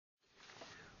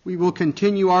We will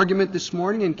continue argument this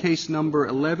morning in case number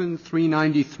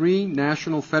 11393,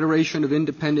 National Federation of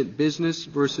Independent Business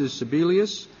versus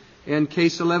Sebelius, and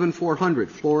case 11400,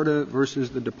 Florida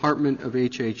versus the Department of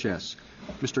HHS.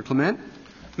 Mr. Clement.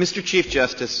 Mr. Chief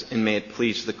Justice, and may it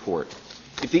please the Court,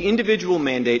 if the individual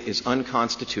mandate is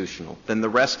unconstitutional, then the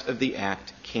rest of the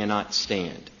Act cannot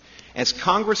stand. As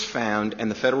Congress found and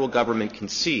the federal government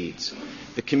concedes,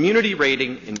 the community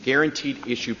rating and guaranteed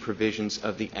issue provisions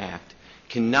of the Act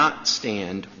cannot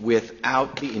stand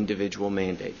without the individual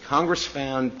mandate. Congress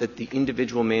found that the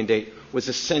individual mandate was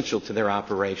essential to their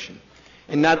operation.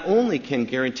 And not only can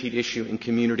guaranteed issue and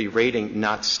community rating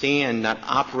not stand, not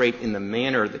operate in the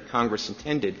manner that Congress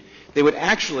intended, they would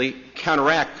actually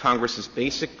counteract Congress's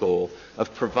basic goal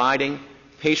of providing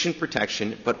patient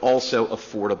protection but also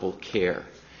affordable care.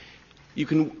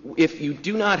 If you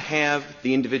do not have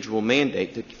the individual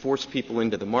mandate to force people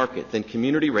into the market, then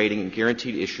community rating and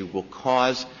guaranteed issue will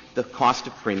cause the cost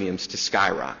of premiums to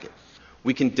skyrocket.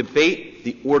 We can debate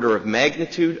the order of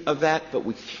magnitude of that, but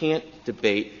we can't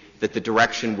debate that the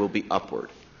direction will be upward.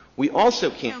 We also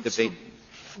can't debate.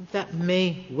 That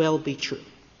may well be true.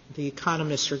 The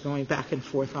economists are going back and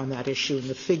forth on that issue, and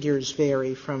the figures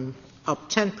vary from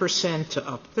up 10% to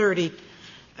up 30%.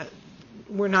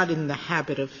 We're not in the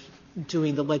habit of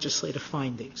doing the legislative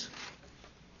findings.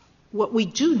 What we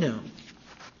do know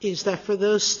is that for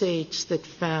those states that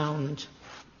found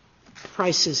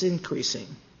prices increasing,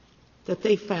 that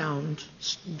they found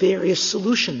various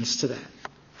solutions to that.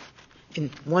 In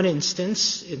one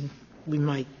instance, we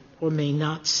might or may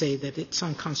not say that it's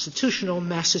unconstitutional.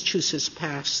 Massachusetts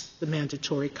passed the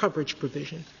mandatory coverage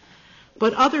provision.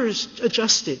 But others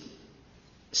adjusted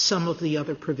some of the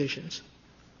other provisions.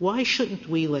 Why shouldn't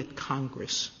we let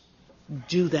Congress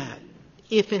do that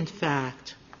if, in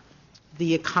fact,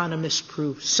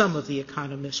 some of the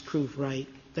economists prove right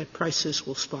that prices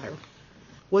will spiral?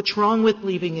 What's wrong with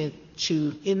leaving it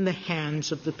in the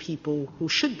hands of the people who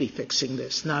should be fixing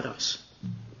this, not us?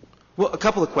 Well, a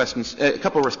couple of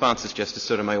responses, Justice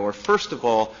Sotomayor. First of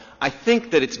all, I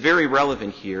think that it's very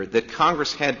relevant here that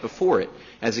Congress had before it,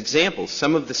 as examples,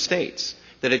 some of the states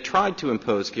that had tried to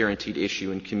impose guaranteed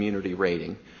issue and community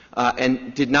rating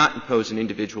and did not impose an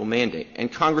individual mandate. And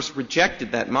Congress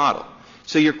rejected that model.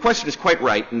 So your question is quite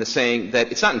right in the saying that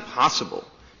it's not impossible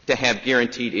to have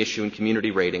guaranteed issue and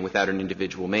community rating without an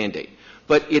individual mandate.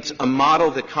 But it's a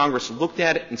model that Congress looked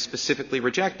at it and specifically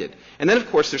rejected. And then, of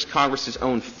course, there's Congress's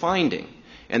own finding.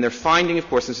 And their finding, of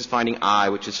course, this is finding I,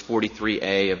 which is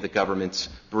 43A of the government's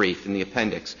brief in the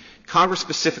appendix. Congress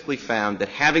specifically found that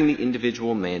having the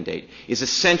individual mandate is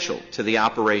essential to the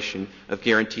operation of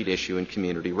guaranteed issue and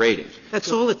community rating.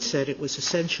 That's all it said it was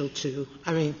essential to.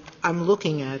 I mean, I'm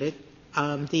looking at it.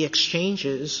 The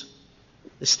exchanges,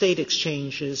 the state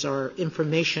exchanges, are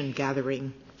information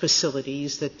gathering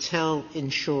facilities that tell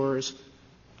insurers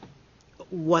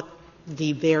what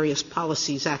the various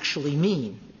policies actually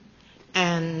mean.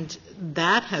 And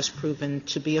that has proven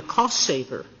to be a cost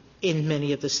saver in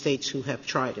many of the states who have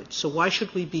tried it. So why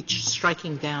should we be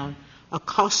striking down a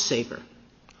cost saver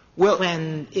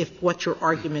when, if what your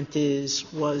argument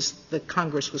was that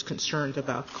Congress was concerned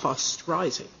about costs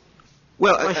rising?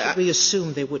 Why should we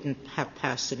assume they wouldn't have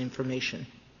passed an information?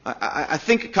 I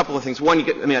think a couple of things. One,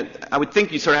 I would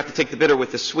think you sort of have to take the bitter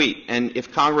with the sweet. And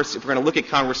if we're going to look at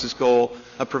Congress's goal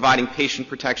of providing patient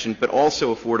protection but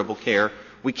also affordable care,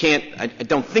 I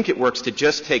don't think it works to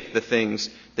just take the things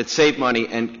that save money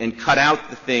and cut out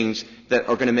the things that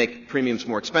are going to make premiums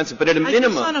more expensive. But at a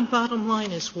minimum. I guess bottom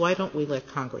line is, why don't we let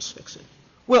Congress fix it?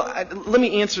 Well, let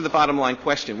me answer the bottom line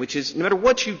question, which is no matter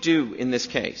what you do in this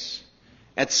case,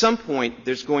 at some point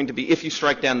there's going to be, if you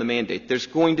strike down the mandate, there's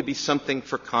going to be something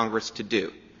for Congress to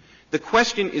do. The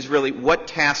question is really, what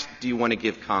task do you want to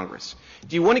give Congress?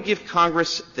 Do you want to give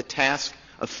Congress the task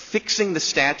of fixing the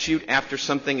statute after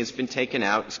something has been taken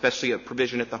out, especially a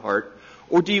provision at the heart,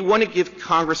 or do you want to give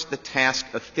Congress the task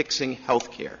of fixing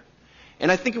health care?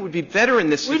 And I think it would be better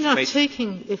in this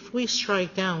situation. If we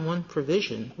strike down one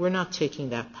provision, we're not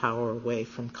taking that power away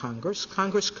from Congress.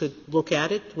 Congress could look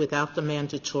at it without the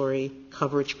mandatory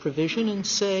coverage provision and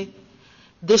say,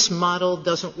 this model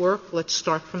doesn't work, let's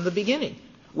start from the beginning.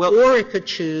 Or it could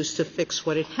choose to fix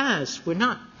what it has. We're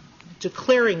not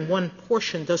declaring one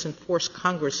portion doesn't force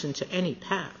Congress into any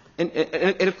path.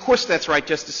 And of course that's right,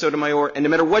 Justice Sotomayor. And no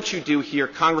matter what you do here,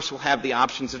 Congress will have the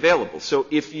options available. So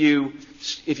if you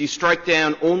strike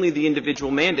down only the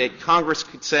individual mandate, Congress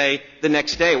could say the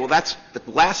next day, well, that's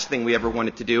the last thing we ever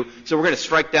wanted to do, so we're going to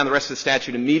strike down the rest of the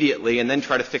statute immediately and then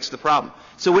try to fix the problem.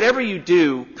 So whatever you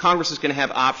do, Congress is going to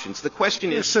have options. The question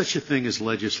There's is — such a thing as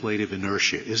legislative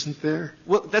inertia, isn't there?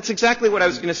 Well, that's exactly what I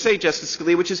was going to say, Justice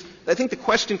Scalia, which is, I think the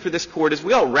question for this Court is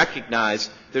we all recognize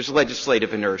there's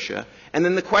legislative inertia, and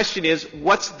then the question is,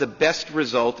 what's the best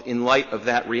result in light of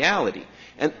that reality?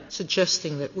 And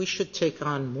suggesting that we should take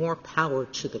on more power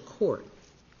to the court.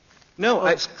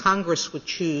 no, Congress would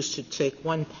choose to take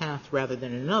one path rather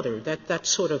than another. That's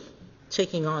sort of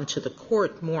taking on to the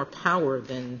court more power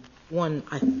than one,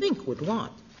 I think, would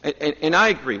want. And I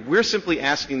agree. We're simply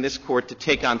asking this Court to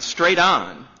take on straight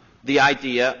on the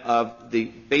idea of the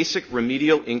basic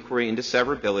remedial inquiry into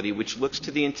severability, which looks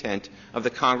to the intent of the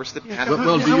Congress that passed. I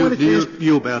wanted to ask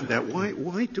you about that.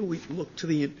 Why do we look to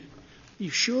the —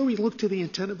 you sure we look to the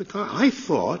intent of the Congress? I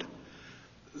thought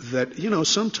that,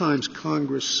 sometimes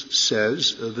Congress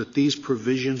says that these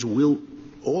provisions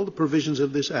all the provisions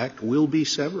of this Act will be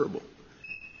severable.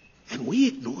 And we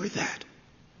ignore that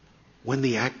when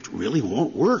the Act really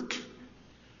won't work,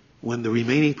 when the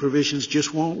remaining provisions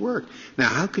just won't work. Now,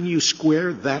 how can you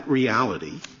square that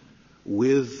reality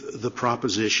with the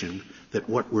proposition that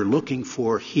what we're looking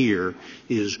for here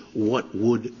is what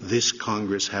would this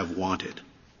Congress have wanted?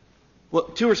 Well,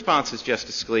 two responses,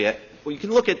 Justice Scalia. Well, you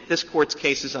can look at this Court's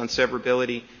cases on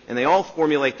severability, and they all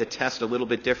formulate the test a little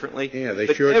bit differently. Yeah, they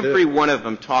but sure every do. one of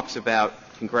them talks about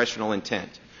congressional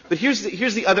intent. But here's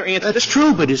the other answer. That's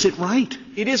true, but is it right?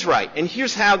 It is right. And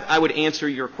here's how I would answer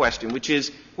your question, which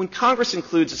is when Congress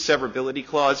includes a severability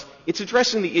clause, it's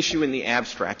addressing the issue in the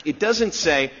abstract. It doesn't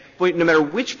say, but no matter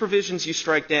which provisions you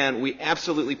strike down, we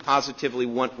absolutely positively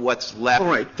want what's left. All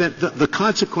right. The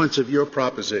consequence of your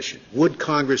proposition, would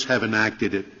Congress have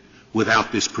enacted it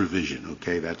without this provision?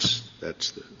 Okay, that's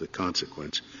the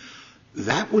consequence.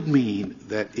 That would mean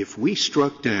that if we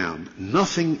struck down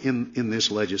nothing in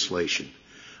this legislation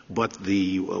but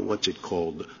the what's it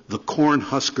called, the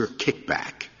Cornhusker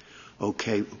kickback,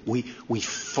 okay, we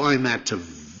find that to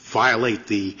violate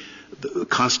the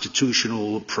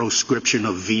constitutional proscription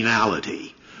of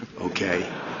venality, okay?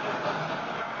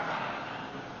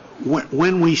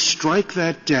 When we strike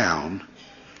that down,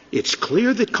 it's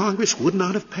clear that Congress would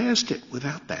not have passed it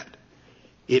without that.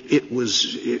 It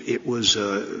was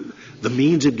the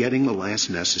means of getting the last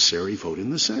necessary vote in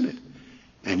the Senate.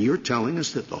 And you're telling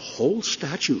us that the whole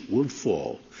statute would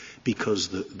fall because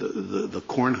the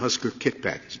Cornhusker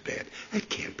kickback is bad. That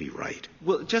can't be right.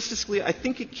 Well, Justice Scalia, I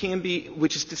think it can be,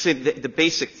 which is to say the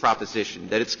basic proposition,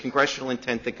 that it's congressional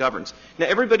intent that governs. Now,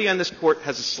 everybody on this Court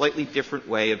has a slightly different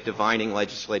way of divining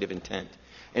legislative intent.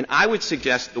 And I would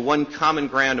suggest the one common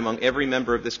ground among every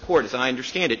member of this Court, as I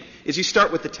understand it, is you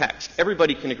start with the text.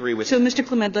 Everybody can agree with it. So, Mr.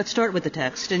 Clement, let's start with the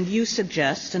text. And you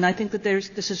suggest, and I think that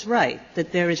this is right,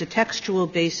 that there is a textual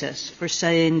basis for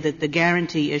saying that the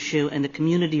guarantee issue and the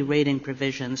community rating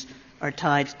provisions are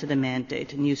tied to the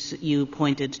mandate. And you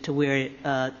pointed to where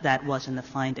that was in the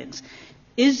findings.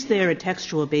 Is there a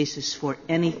textual basis for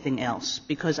anything else?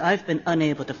 Because I've been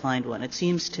unable to find one. It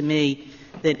seems to me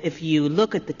that if you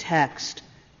look at the text,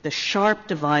 the sharp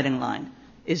dividing line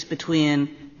is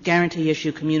between guarantee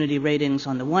issue community ratings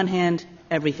on the one hand,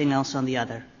 everything else on the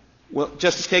other. Well,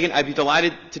 Justice Kagan, I'd be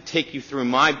delighted to take you through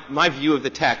my view of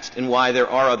the text and why there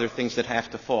are other things that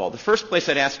have to fall. The first place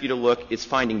I'd ask you to look is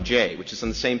finding J, which is on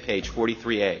the same page,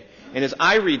 43A. And as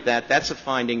I read that, that's a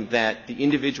finding that the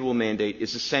individual mandate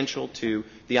is essential to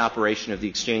the operation of the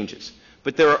exchanges.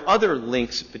 But there are other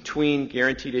links between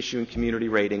guaranteed issue and community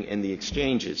rating and the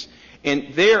exchanges.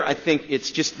 And there, I think it's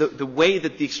just the way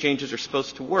that the exchanges are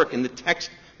supposed to work, and the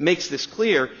text makes this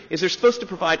clear, is they're supposed to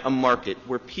provide a market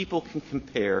where people can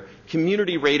compare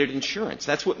community-rated insurance.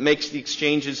 That's what makes the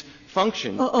exchanges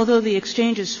function. Although the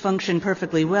exchanges function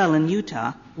perfectly well in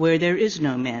Utah, where there is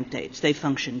no mandates. They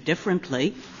function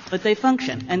differently, but they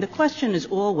function. And the question is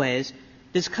always,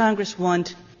 does Congress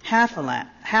want half a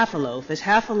loaf? Is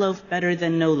half a loaf better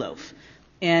than no loaf?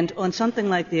 And on something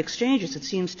like the exchanges, it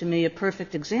seems to me a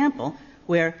perfect example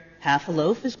where half a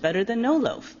loaf is better than no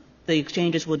loaf. The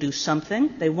exchanges will do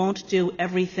something. They won't do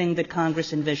everything that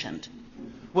Congress envisioned.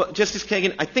 Well, Justice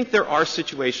Kagan, I think there are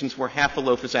situations where half a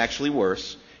loaf is actually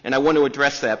worse. and I want to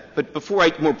address that. But before I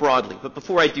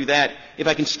do that, if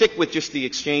I can stick with just the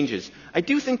exchanges, I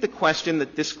do think the question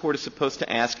that this Court is supposed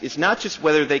to ask is not just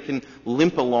whether they can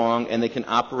limp along and they can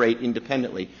operate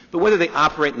independently, but whether they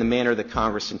operate in the manner that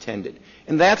Congress intended.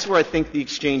 And that's where I think the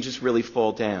exchanges really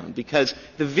fall down, because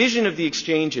the vision of the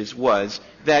exchanges was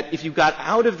that if you got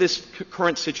out of this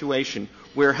current situation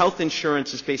where health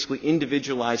insurance is basically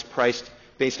individualized, priced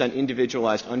based on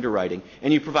individualized underwriting,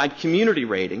 and you provide community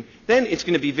rating, then it's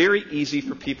going to be very easy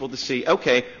for people to see,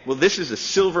 okay, well, this is a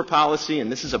silver policy,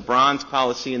 and this is a bronze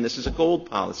policy, and this is a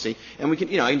gold policy, and we can,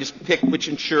 I can just pick which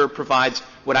insurer provides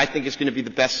what I think is going to be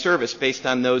the best service based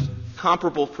on those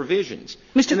comparable provisions.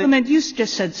 Mr. Clement, you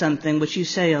just said something which you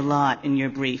say a lot in your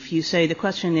brief. You say the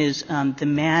question is the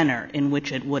manner in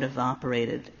which it would have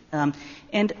operated.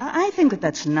 And I think that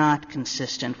that's not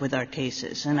consistent with our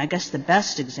cases. And I guess the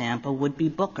best example would be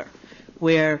Booker,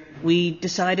 where we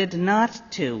decided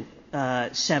not to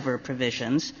sever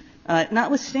provisions,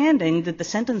 notwithstanding that the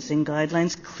sentencing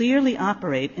guidelines clearly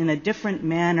operate in a different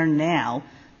manner now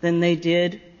than they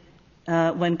did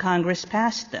when Congress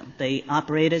passed them. They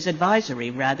operate as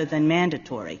advisory rather than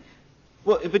mandatory.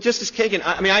 Well, but Justice Kagan,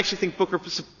 I actually think Booker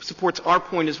supports our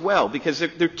point as well, because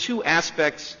there are two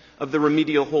aspects of the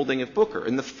remedial holding of Booker.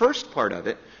 And the first part of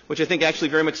it, which I think actually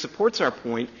very much supports our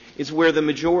point, is where the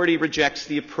majority rejects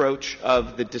the approach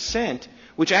of the dissent,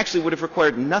 which actually would have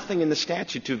required nothing in the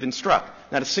statute to have been struck,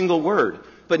 not a single word.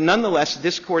 But nonetheless,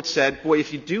 this Court said, boy,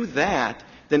 if you do that,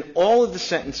 then all of the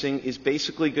sentencing is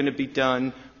basically going to be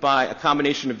done by a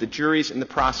combination of the juries and the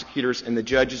prosecutors, and the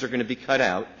judges are going to be cut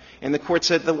out. And the Court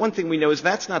said the one thing we know is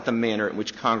that's not the manner in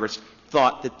which Congress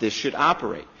thought that this should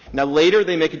operate. Now, later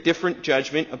they make a different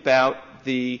judgment about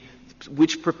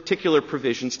which particular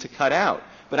provisions to cut out.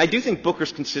 But I do think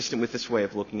Booker's consistent with this way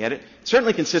of looking at it.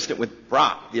 Certainly consistent with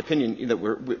Brock, the opinion that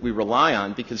we rely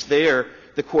on, because there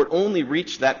the Court only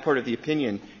reached that part of the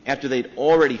opinion after they'd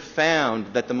already found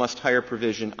that the must-hire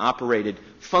provision operated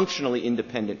functionally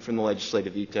independent from the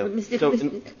legislative veto.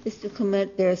 Mr.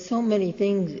 Clement, there are so many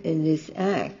things in this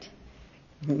Act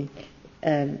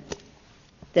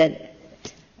that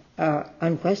are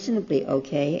unquestionably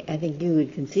okay. I think you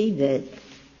would concede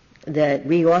that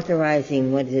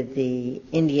reauthorizing, the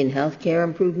Indian Health Care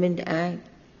Improvement Act,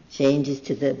 changes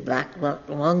to the black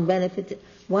lung benefits,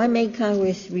 why make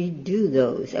Congress redo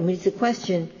those? I mean, it's a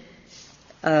question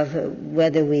of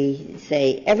whether we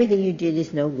say everything you did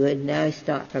is no good, now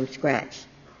start from scratch,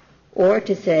 or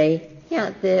to say,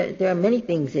 yeah, there are many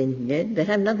things in here that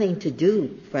have nothing to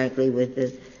do, frankly, with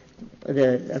the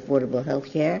affordable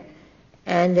health care.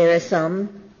 And there are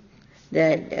some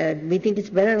that we think it's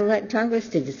better to let Congress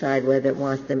to decide whether it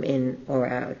wants them in or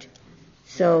out.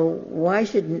 So why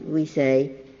shouldn't we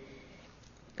say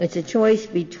it's a choice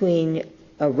between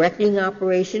a wrecking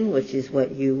operation, which is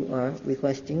what you are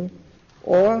requesting,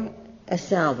 or a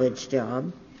salvage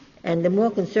job, and the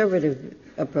more conservative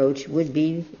approach would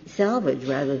be salvage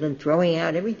rather than throwing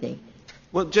out everything?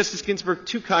 Well, Justice Ginsburg,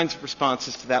 two kinds of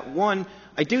responses to that. One,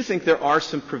 I do think there are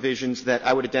some provisions that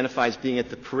I would identify as being at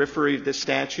the periphery of this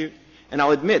statute, and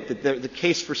I'll admit that the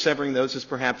case for severing those is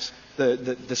perhaps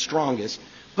the strongest.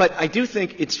 But I do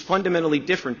think it's fundamentally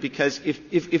different, because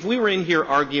if we were in here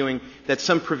arguing that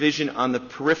some provision on the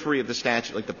periphery of the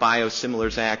statute, like the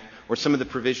Biosimilars Act or some of the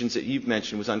provisions that you've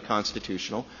mentioned, was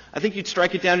unconstitutional, I think you'd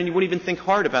strike it down and you wouldn't even think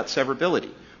hard about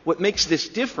severability. What makes this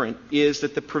different is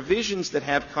that the provisions that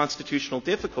have constitutional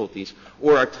difficulties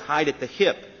or are tied at the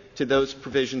hip to those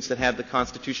provisions that have the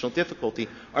constitutional difficulty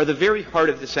are the very heart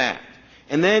of this Act.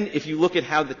 And then if you look at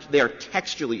how they are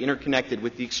textually interconnected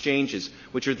with the exchanges,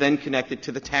 which are then connected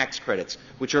to the tax credits,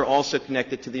 which are also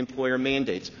connected to the employer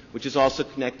mandates, which is also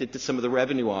connected to some of the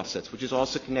revenue offsets, which is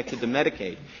also connected to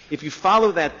Medicaid, if you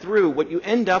follow that through, what you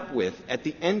end up with at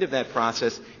the end of that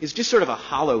process is just sort of a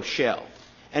hollow shell.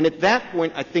 And at that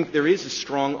point, I think there is a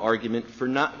strong argument for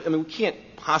we can't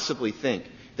possibly think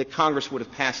that Congress would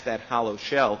have passed that hollow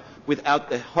shell without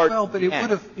the heart. Well, but it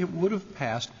would have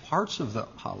passed parts of the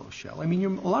hollow shell. I mean,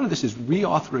 a lot of this is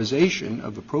reauthorization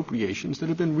of appropriations that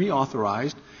have been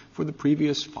reauthorized for the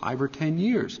previous 5 or 10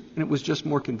 years, and it was just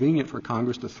more convenient for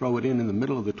Congress to throw it in the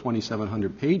middle of the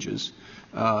 2,700 pages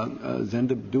than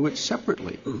to do it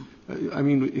separately. I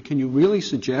mean, can you really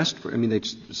suggest? They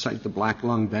cite the Black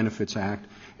Lung Benefits Act,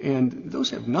 and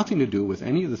those have nothing to do with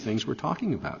any of the things we're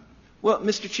talking about. Well,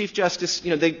 Mr. Chief Justice,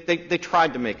 they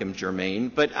tried to make them germane,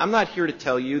 but I'm not here to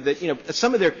tell you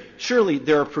that, surely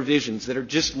there are provisions that are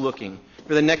just looking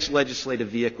for the next legislative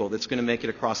vehicle that's going to make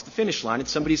it across the finish line, and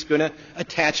somebody's going to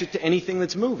attach it to anything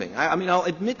that's moving. I'll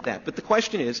admit that. But the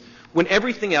question is, when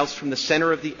everything else from the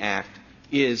center of the Act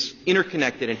is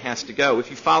interconnected and has to go. If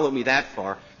you follow me that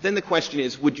far, then the question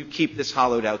is, would you keep this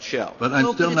hollowed-out shell? But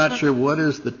I'm still not sure what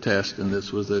is the test, and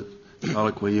this was a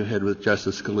colloquy you had with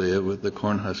Justice Scalia with the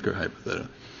Cornhusker hypothetical.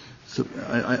 So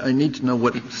I need to know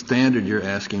what standard you're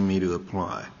asking me to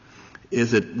apply.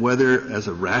 Is it whether, as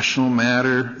a rational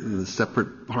matter, the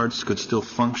separate parts could still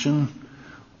function,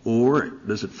 or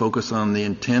does it focus on the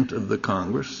intent of the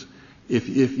Congress? If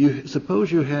you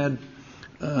suppose you had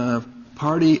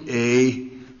Party A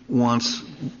wants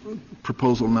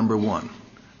proposal number 1.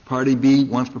 Party B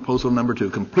wants proposal number 2,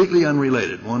 completely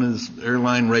unrelated. One is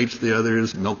airline rates, the other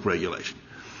is milk regulation.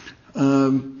 They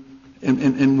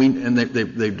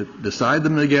decide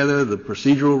them together. The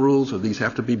procedural rules of these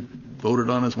have to be voted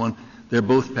on as one. They're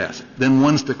both passed. Then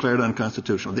one's declared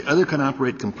unconstitutional. The other can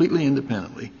operate completely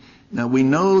independently. Now, we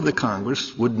know the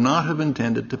Congress would not have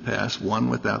intended to pass one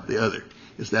without the other.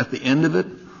 Is that the end of it?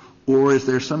 Or is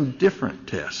there some different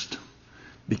test?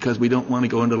 Because we don't want to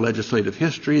go into legislative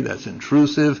history. That's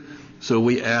intrusive. So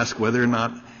we ask whether or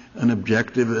not as an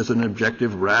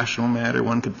objective, rational matter,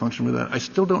 one could function without. I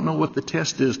still don't know what the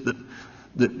test is that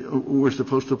we're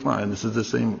supposed to apply. And this is the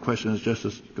same question as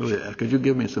Justice Scalia asked. Could you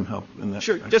give me some help in that?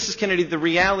 Sure. Justice Kennedy, the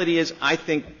reality is I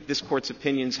think this Court's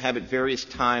opinions have at various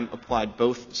times applied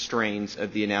both strains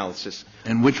of the analysis.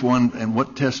 And which one and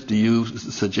what test do you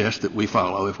suggest that we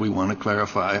follow if we want to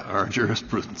clarify our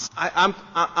jurisprudence? I'm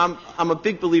a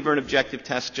big believer in objective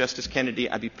tests, Justice Kennedy.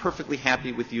 I'd be perfectly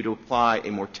happy with you to apply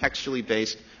a more textually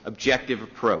based objective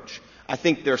approach. I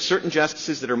think there are certain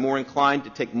justices that are more inclined to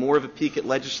take more of a peek at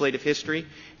legislative history,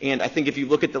 and I think if you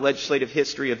look at the legislative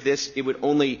history of this, it would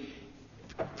only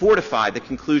fortify the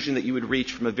conclusion that you would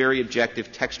reach from a very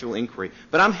objective textual inquiry.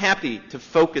 But I'm happy to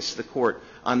focus the Court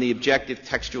on the objective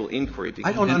textual inquiry.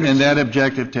 And that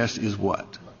objective test is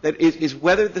what? That is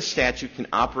whether the statute can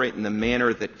operate in the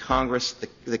manner that Congress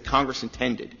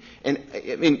intended. And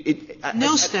I mean,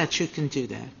 no statute can do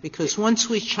that, because once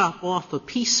we chop off a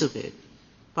piece of it,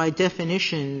 by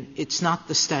definition, it's not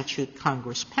the statute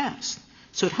Congress passed.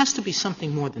 So it has to be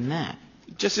something more than that.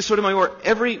 Justice Sotomayor,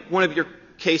 every one of your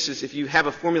cases, if you have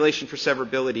a formulation for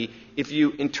severability, if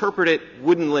you interpret it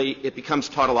woodenly, it becomes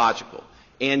tautological.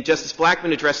 And Justice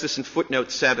Blackmun addressed this in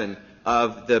footnote 7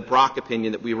 of the Brock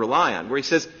opinion that we rely on, where he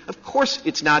says, of course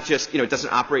it's not just, it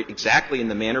doesn't operate exactly in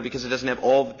the manner because it doesn't have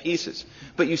all the pieces.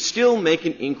 But you still make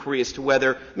an inquiry as to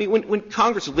whether, when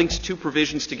Congress links two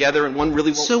provisions together and one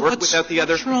really won't work without the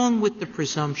other. So what's wrong with the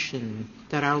presumption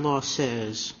that our law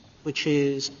says, which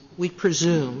is we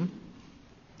presume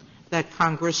that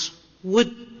Congress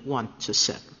would want to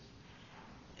sever?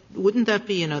 Wouldn't that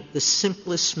be the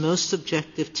simplest, most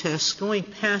objective test, going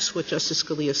past what Justice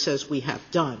Scalia says we have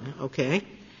done, okay?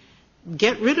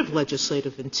 Get rid of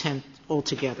legislative intent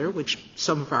altogether, which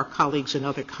some of our colleagues in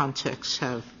other contexts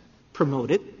have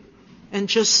promoted, and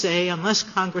just say, unless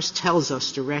Congress tells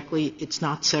us directly it's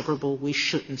not severable, we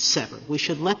shouldn't sever. We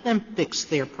should let them fix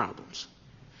their problems.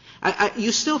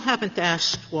 You still haven't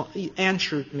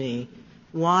answered me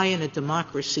why in a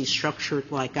democracy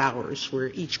structured like ours, where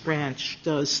each branch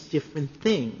does different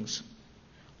things,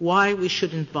 why we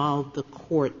should involve the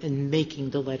Court in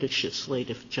making the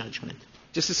legislative judgment.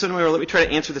 Justice Sotomayor, let me try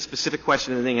to answer the specific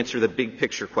question and then answer the big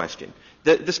picture question.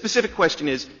 The specific question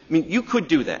is, you could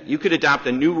do that. You could adopt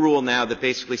a new rule now that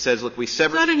basically says, look, we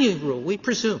sever. It's not a new rule. We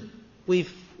presume.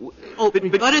 We've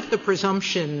rebutted the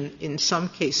presumption in some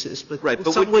cases, but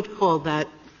some would call that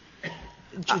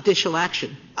judicial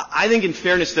action. I think in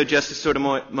fairness, though, Justice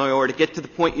Sotomayor, to get to the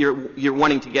point you're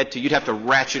wanting to get to, you'd have to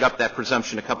ratchet up that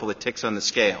presumption a couple of ticks on the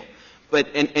scale.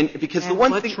 But because the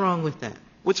one what's thing wrong with that?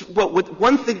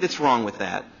 One thing that's wrong with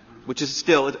that, which is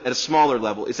still at a smaller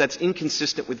level, is that's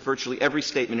inconsistent with virtually every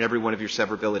statement in every one of your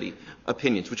severability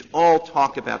opinions, which all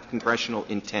talk about congressional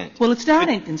intent. Well, it's not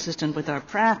inconsistent with our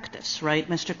practice, right,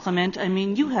 Mr. Clement? I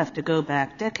mean, you have to go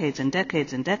back decades and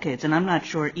decades and decades, and I'm not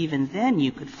sure even then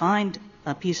you could find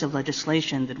a piece of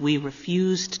legislation that we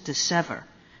refused to sever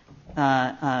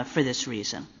for this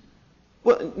reason.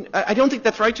 Well, I don't think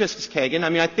that's right, Justice Kagan. I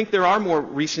mean, I think there are more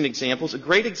recent examples. A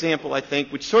great example, I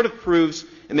think, which sort of proves,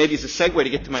 and maybe is a segue to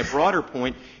get to my broader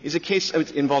point, is a case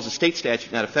it involves a state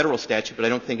statute, not a federal statute, but I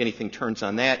don't think anything turns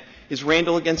on that, is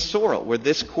Randall against Sorrell, where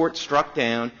this Court struck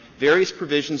down various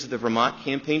provisions of the Vermont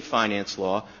campaign finance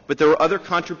law, but there were other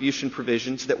contribution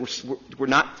provisions that were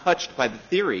not touched by the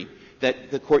theory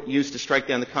that the Court used to strike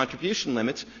down the contribution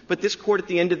limits. But this Court at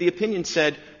the end of the opinion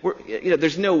said,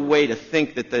 there's no way to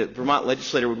think that the Vermont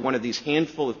legislator would want these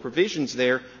handful of provisions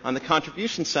there on the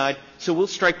contribution side, so we'll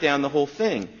strike down the whole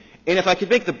thing. And if I could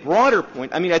make the broader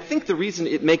point, I mean, I think the reason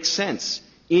it makes sense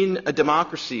in a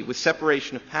democracy with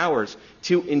separation of powers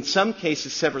to, in some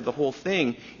cases, sever the whole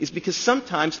thing is because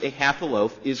sometimes a half a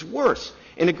loaf is worse.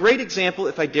 And a great example,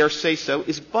 if I dare say so,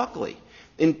 is Buckley.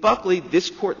 In Buckley, this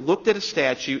Court looked at a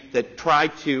statute that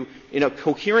tried to, in a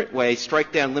coherent way,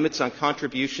 strike down limits on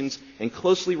contributions and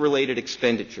closely related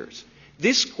expenditures.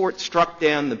 This Court struck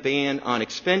down the ban on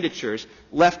expenditures,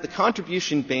 left the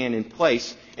contribution ban in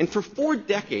place, and for 4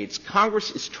 decades,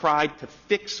 Congress has tried to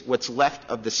fix what's left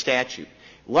of the statute,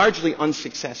 largely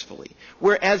unsuccessfully.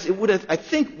 Whereas it would have, I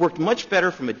think, worked much better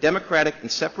from a democratic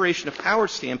and separation of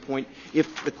powers standpoint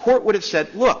if the Court would have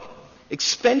said, look,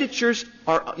 expenditures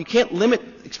are — you can't limit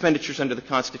expenditures under the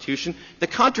Constitution. The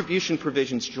contribution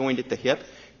provisions joined at the hip.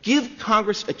 Give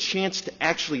Congress a chance to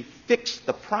actually fix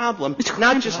the problem,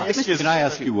 not just — Can I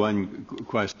ask you one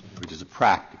question, which is a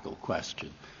practical question?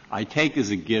 I take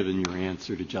as a given your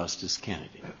answer to Justice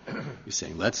Kennedy. You're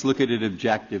saying, let's look at it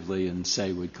objectively and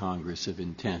say, would Congress have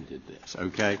intended this,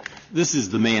 okay? This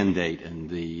is the mandate and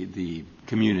the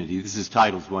community. This is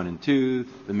Titles I and II,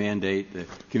 the mandate, the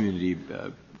community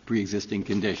pre-existing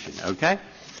condition, okay?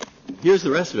 Here's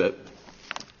the rest of it,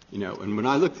 and when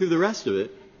I look through the rest of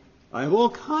it, I have all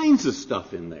kinds of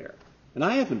stuff in there. And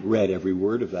I haven't read every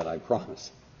word of that, I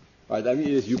promise. Right? I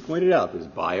mean, as you pointed out, there's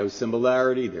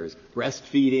biosimilarity, there's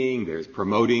breastfeeding, there's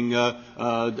promoting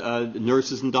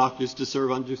nurses and doctors to serve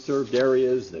underserved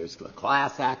areas, there's the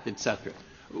Class Act, et cetera.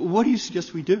 What do you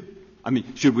suggest we do? I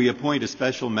mean, should we appoint a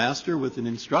special master with an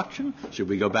instruction? Should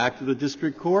we go back to the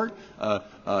district court?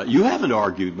 You haven't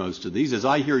argued most of these. As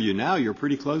I hear you now, you're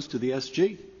pretty close to the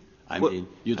SG. I mean,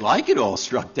 you'd like it all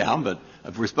struck down, but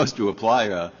if we're supposed to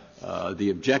apply the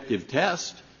objective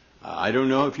test, I don't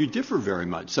know if you differ very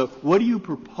much. So what do you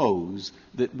propose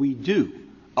that we do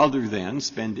other than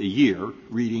spend a year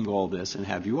reading all this and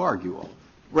have you argue all of it?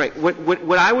 Right.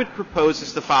 What I would propose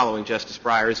is the following, Justice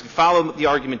Breyer, is you follow the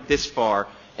argument this far,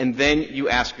 and then you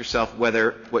ask yourself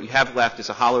whether what you have left is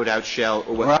a hollowed-out shell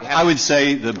or what you have. I would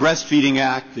say the Breastfeeding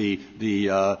Act, the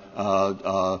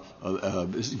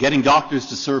getting doctors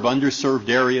to serve underserved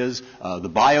areas, the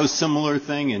biosimilar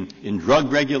thing in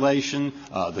drug regulation,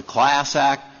 the Class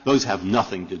Act, those have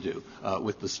nothing to do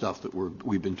with the stuff that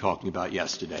we've been talking about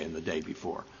yesterday and the day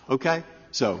before. Okay?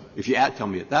 So if you tell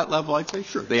me at that level, I'd say,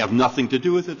 sure, they have nothing to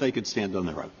do with it. They could stand on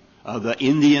their own. The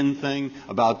Indian thing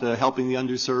about helping the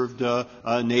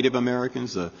underserved Native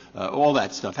Americans, all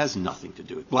that stuff has nothing to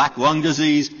do with it. Black lung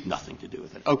disease, nothing to do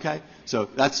with it. Okay? So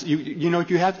that's, you know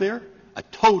what you have there? A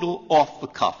total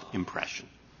off-the-cuff impression.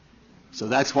 So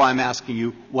that's why I'm asking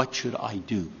you, what should I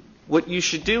do? What you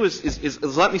should do is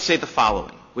let me say the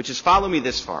following, which is follow me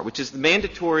this far, which is the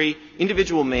mandatory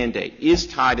individual mandate is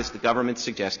tied, as the government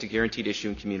suggests, to guaranteed issue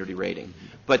and community rating.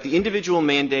 But the individual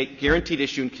mandate, guaranteed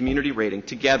issue, and community rating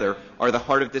together are the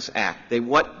heart of this Act. They're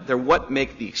what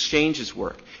make the exchanges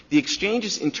work. The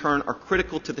exchanges, in turn, are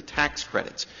critical to the tax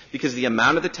credits because the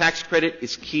amount of the tax credit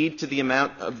is keyed to the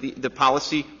amount of the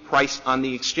policy priced on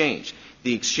the exchange.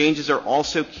 The exchanges are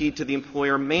also key to the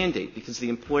employer mandate because the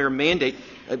employer mandate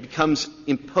becomes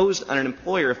imposed on an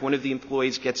employer if one of the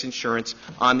employees gets insurance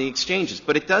on the exchanges.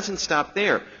 But it doesn't stop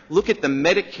there. Look at the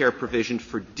Medicare provision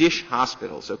for DISH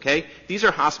hospitals, okay? These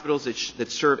are hospitals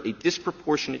that serve a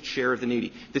disproportionate share of the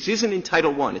needy. This isn't in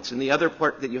Title I. It's in the other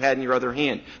part that you had in your other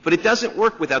hand. But it doesn't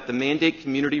work without the mandate,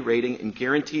 community rating, and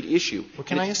guaranteed issue. Well,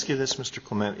 can I ask you this, Mr.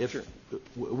 Clement?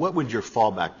 What would your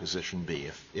fallback position be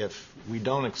if we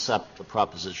don't accept the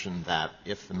proposition that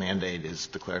if the mandate is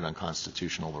declared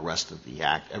unconstitutional, the rest of the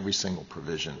Act, every single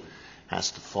provision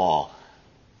has to fall?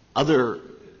 Other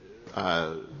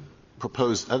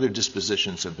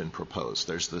dispositions have been proposed.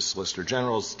 There's the Solicitor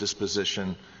General's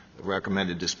disposition, the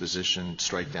recommended disposition,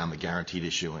 strike down the guaranteed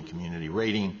issue and community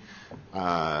rating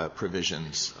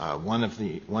provisions.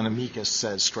 One amicus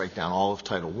says strike down all of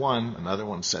Title I. Another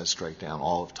one says strike down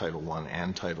all of Title I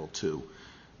and Title II.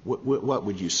 What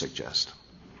would you suggest?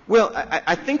 Well,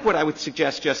 I think what I would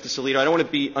suggest, Justice Alito, I don't want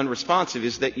to be unresponsive,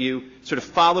 is that you sort of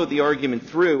follow the argument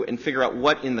through and figure out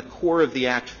what in the core of the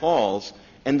Act falls.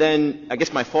 And then I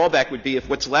guess my fallback would be if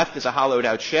what's left is a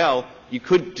hollowed-out shell, you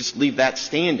could just leave that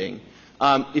standing.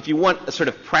 If you want a sort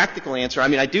of practical answer, I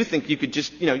mean, I do think you could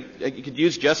just, you could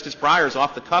use Justice Breyer's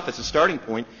off the cuff as a starting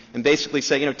point and basically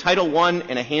say, Title I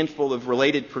and a handful of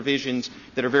related provisions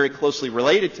that are very closely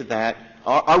related to that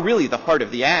are really the heart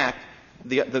of the Act.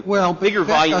 The bigger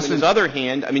volume on the other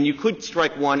hand, I mean, you could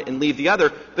strike one and leave the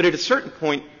other, but at a certain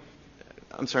point,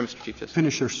 I'm sorry, Mr. Chief Justice.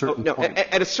 Finish your certain point.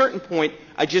 At a certain point,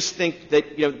 I just think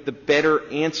that, the better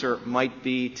answer might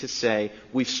be to say,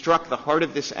 we've struck the heart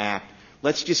of this Act.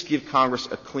 Let's just give Congress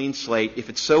a clean slate. If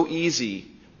it's so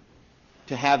easy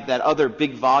to have that other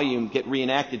big volume get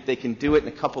reenacted. They can do it in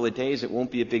a couple of days. It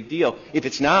won't be a big deal. If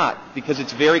it's not, because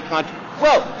it's very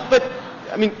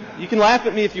you can laugh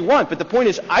at me if you want, but the point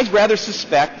is I rather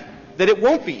suspect that it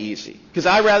won't be easy, because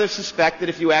I rather suspect that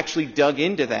if you actually dug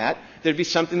into that, there'd be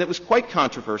something that was quite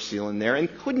controversial in there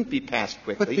and couldn't be passed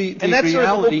quickly. But and that's sort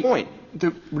of the whole point.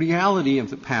 The reality of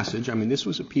the passage, this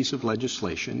was a piece of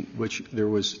legislation which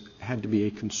had to be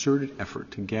a concerted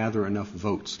effort to gather enough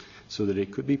votes so that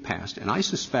it could be passed. And I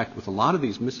suspect with a lot of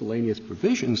these miscellaneous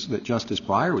provisions that Justice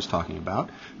Breyer was talking about,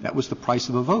 that was the price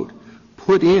of a vote.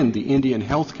 Put in the Indian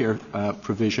health care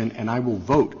provision and I will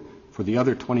vote for the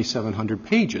other 2,700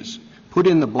 pages. Put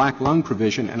in the black lung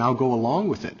provision and I'll go along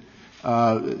with it.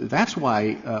 That's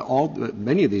why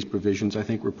many of these provisions, I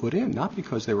think, were put in, not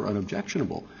because they were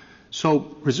unobjectionable. So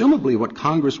presumably what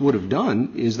Congress would have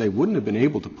done is they wouldn't have been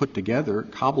able to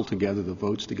cobble together the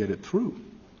votes to get it through.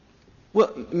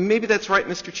 Well, maybe that's right,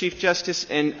 Mr. Chief Justice,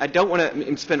 and I don't want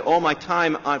to spend all my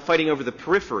time on fighting over the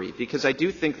periphery, because I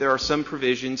do think there are some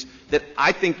provisions that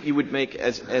I think you would make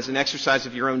as an exercise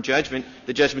of your own judgment,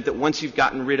 the judgment that once you've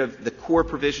gotten rid of the core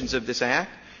provisions of this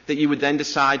Act, that you would then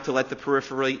decide to let the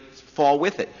periphery fall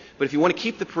with it. But if you want to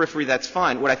keep the periphery, that's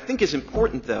fine. What I think is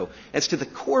important, though, as to the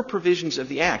core provisions of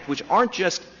the Act, which aren't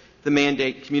just the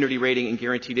mandate, community rating, and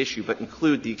guaranteed issue, but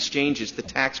include the exchanges, the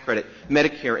tax credit,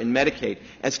 Medicare, and Medicaid.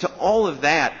 As to all of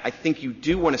that, I think you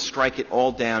do want to strike it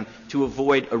all down to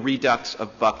avoid a redux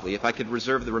of Buckley. If I could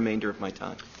reserve the remainder of my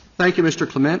time. Thank you, Mr.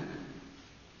 Clement.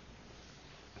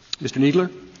 Mr.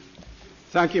 Kneedler.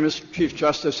 Thank you, Mr. Chief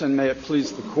Justice, and may it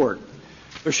please the Court.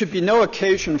 There should be no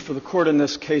occasion for the Court in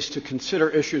this case to consider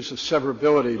issues of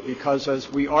severability because,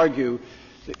 as we argue,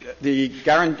 the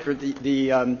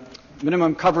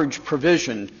minimum coverage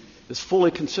provision is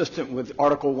fully consistent with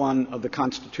Article I of the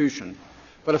Constitution.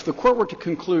 But if the Court were to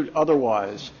conclude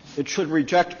otherwise, it should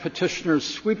reject petitioner's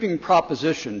sweeping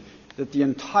proposition that the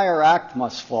entire Act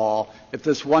must fall if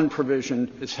this one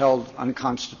provision is held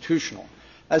unconstitutional.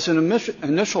 As an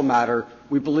initial matter,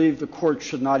 we believe the Court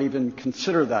should not even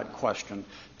consider that question.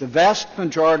 The vast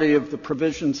majority of the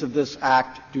provisions of this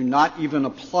Act do not even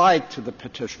apply to the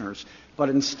petitioners, but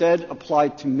instead apply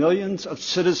to millions of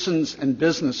citizens and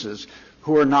businesses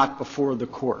who are not before the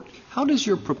Court. How does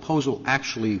your proposal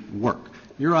actually work?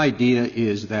 Your idea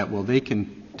is that, they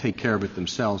can take care of it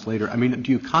themselves later.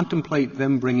 Do you contemplate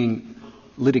them bringing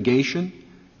litigation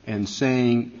and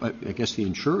saying, I guess the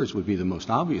insurers would be the most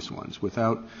obvious ones.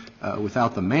 Without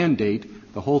the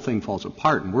mandate, the whole thing falls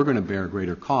apart, and we're going to bear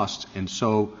greater costs, and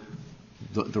so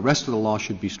the rest of the law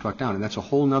should be struck down. And that's a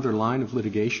whole other line of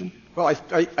litigation? Well,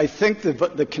 I think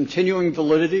that the continuing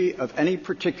validity of any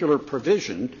particular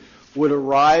provision would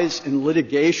arise in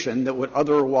litigation that would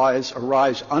otherwise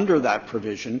arise under that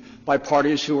provision by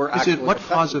parties who are actually What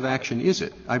cause of action is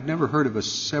it? I've never heard of a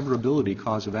severability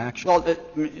cause of action. Well,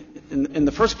 in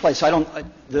the first place,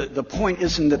 the point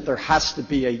isn't that there has to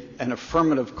be an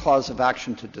affirmative cause of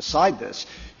action to decide this.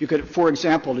 You could, for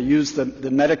example, to use the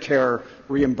Medicare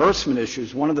reimbursement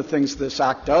issues, one of the things this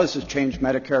Act does is change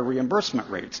Medicare reimbursement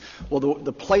rates. Well,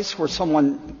 the place where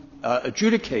someone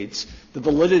adjudicates the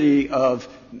validity of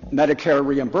Medicare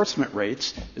reimbursement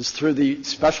rates is through the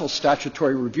special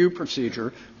statutory review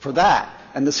procedure for that.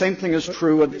 And the same thing is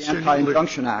true of the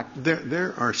Anti-Injunction Act.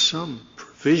 There are some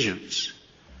provisions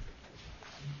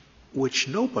which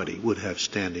nobody would have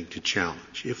standing to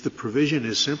challenge. If the provision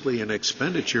is simply an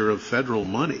expenditure of federal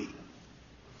money,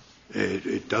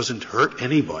 it doesn't hurt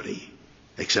anybody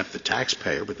except the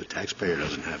taxpayer, but the taxpayer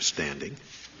doesn't have standing.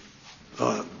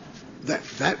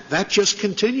 That just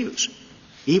continues,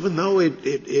 even though it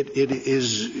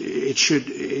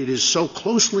is so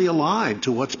closely aligned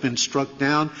to what's been struck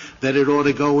down that it ought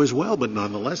to go as well. But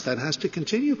nonetheless, that has to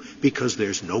continue because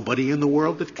there's nobody in the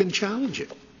world that can challenge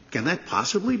it. Can that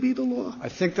possibly be the law? I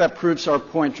think that proves our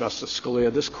point, Justice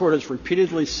Scalia. This Court has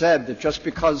repeatedly said that just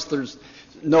because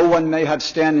no one may have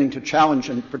standing to challenge,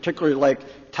 and particularly like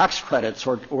tax credits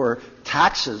or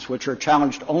taxes, which are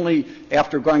challenged only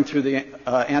after going through the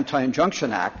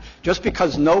Anti-Injunction Act, just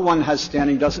because no one has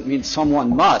standing doesn't mean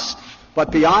someone must.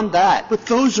 But beyond that. But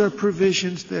those are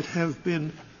provisions that have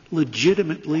been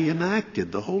legitimately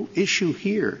enacted. The whole issue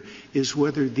here is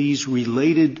whether these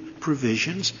related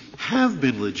provisions have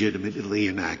been legitimately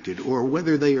enacted or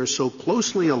whether they are so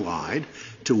closely allied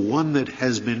to one that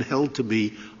has been held to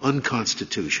be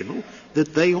unconstitutional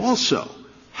that they also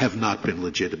have not been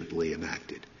legitimately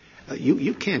enacted.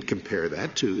 You can't compare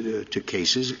that to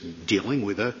cases dealing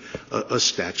with a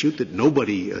statute that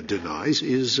nobody denies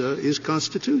is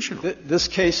constitutional. This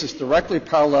case is directly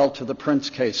parallel to the Prince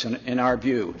case in our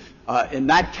view. In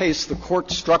that case, the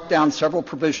Court struck down several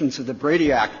provisions of the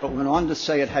Brady Act, but went on to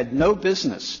say it had no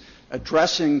business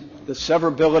addressing the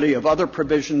severability of other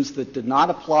provisions that did not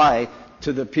apply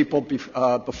to the people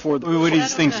before the What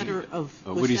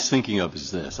he's thinking of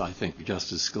is this. I think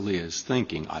Justice Scalia is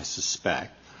thinking, I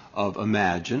suspect, of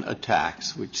imagine a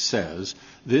tax which says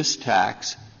this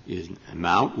tax in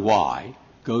amount Y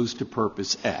goes to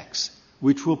purpose X,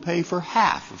 which will pay for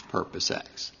half of purpose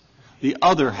X. The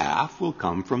other half will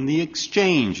come from the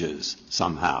exchanges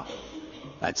somehow.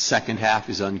 That second half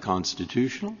is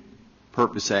unconstitutional.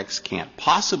 Purpose X can't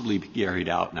possibly be carried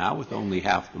out now with only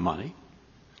half the money.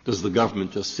 Does the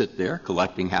government just sit there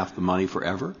collecting half the money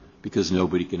forever because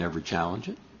nobody can ever challenge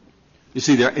it? You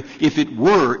see, if it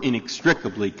were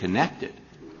inextricably connected,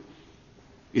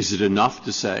 is it enough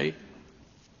to say,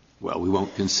 well, we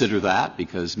won't consider that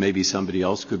because maybe somebody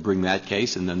else could bring that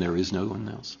case and then there is no one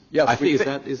else? Yes, we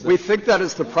think that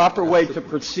is the proper way to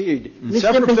proceed.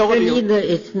 Mr.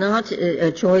 It's not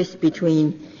a choice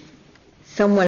between someone